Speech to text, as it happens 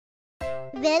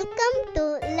Welcome to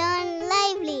Learn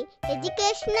Lively,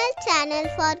 educational channel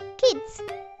for kids.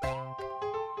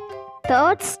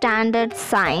 3rd Standard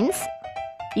Science,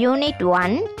 Unit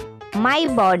 1, My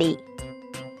Body.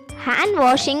 Hand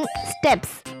washing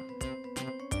steps.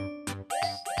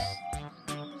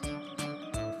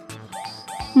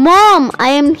 Mom, I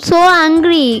am so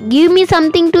hungry. Give me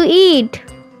something to eat.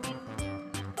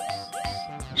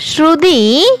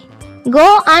 Shruti,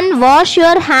 go and wash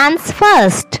your hands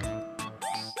first.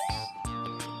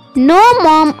 No,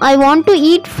 Mom, I want to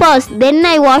eat first, then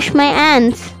I wash my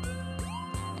hands.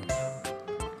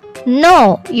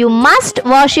 No, you must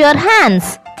wash your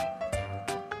hands.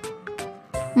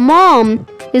 Mom,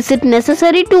 is it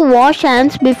necessary to wash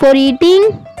hands before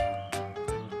eating?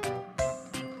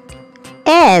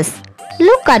 Yes,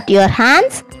 look at your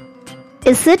hands.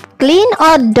 Is it clean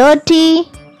or dirty?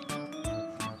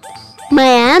 My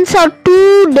hands are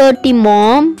too dirty,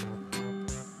 Mom.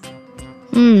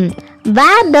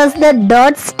 Where does the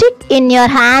dirt stick in your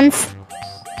hands?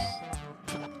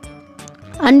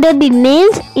 Under the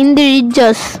nails, in the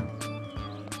ridges.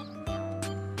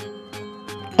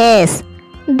 Yes,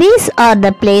 these are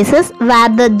the places where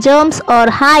the germs are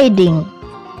hiding.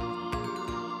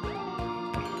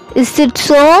 Is it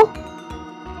so?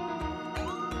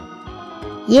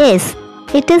 Yes,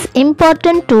 it is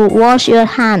important to wash your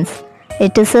hands.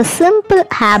 It is a simple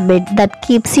habit that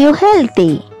keeps you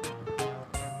healthy.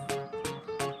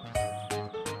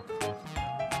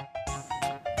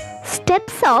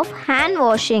 Steps of hand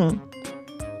washing.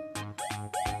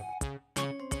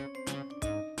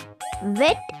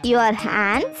 Wet your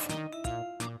hands.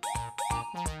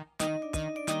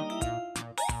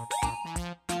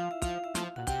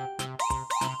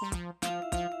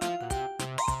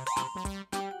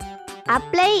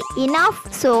 Apply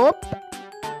enough soap.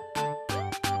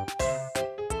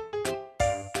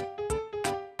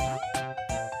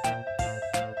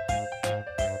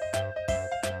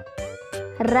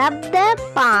 Rub the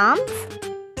palms.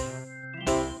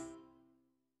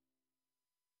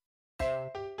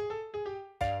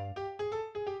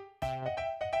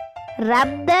 Rub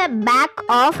the back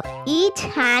of each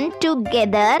hand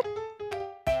together.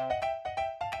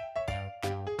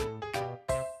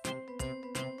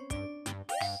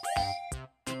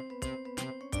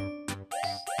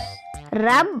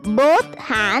 Rub both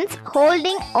hands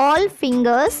holding all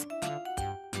fingers.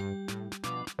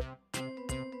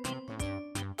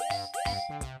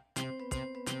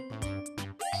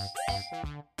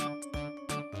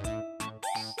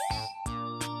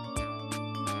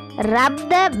 Rub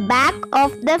the back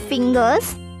of the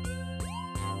fingers.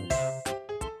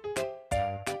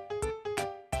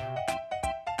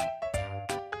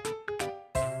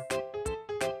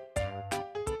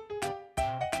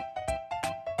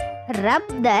 Rub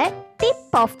the tip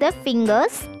of the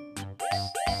fingers.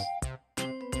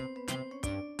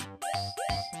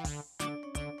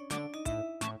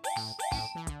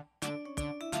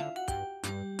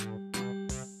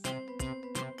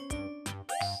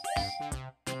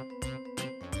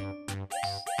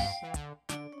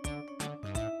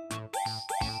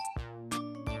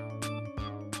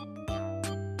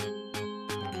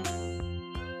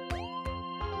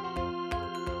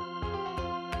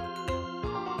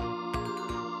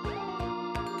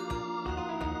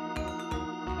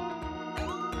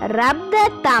 Rub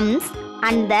the thumbs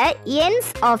and the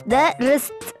ends of the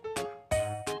wrists.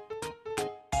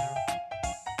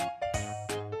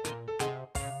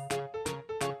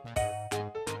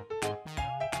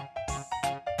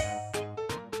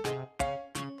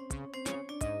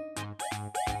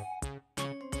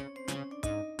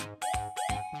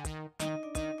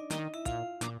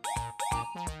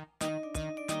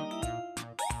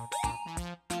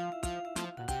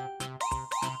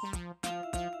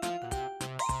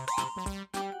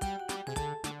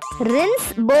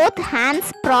 Rinse both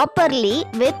hands properly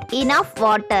with enough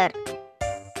water.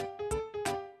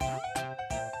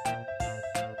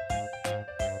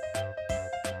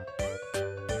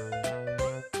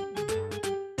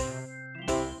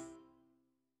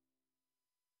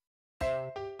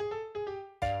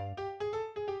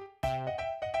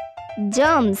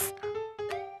 Germs.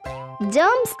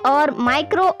 Germs are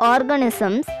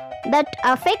microorganisms that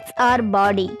affect our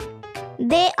body.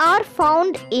 They are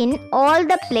found in all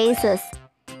the places.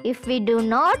 If we do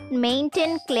not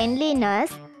maintain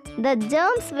cleanliness, the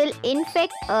germs will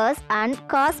infect us and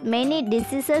cause many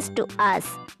diseases to us.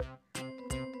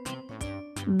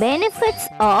 Benefits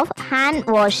of hand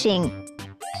washing.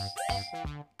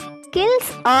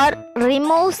 Kills or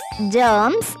removes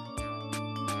germs.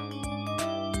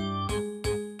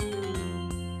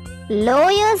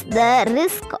 lowers the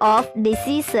risk of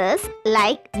diseases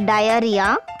like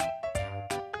diarrhea,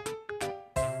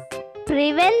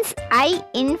 prevents eye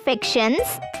infections,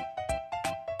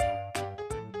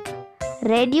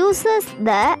 reduces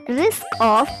the risk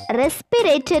of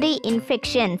respiratory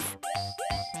infections.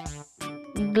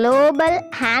 Global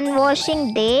Hand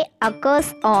Washing Day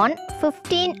occurs on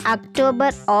 15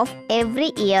 October of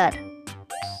every year.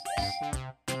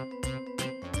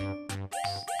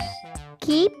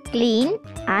 Keep clean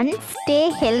and stay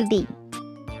healthy.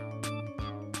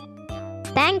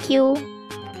 Thank you.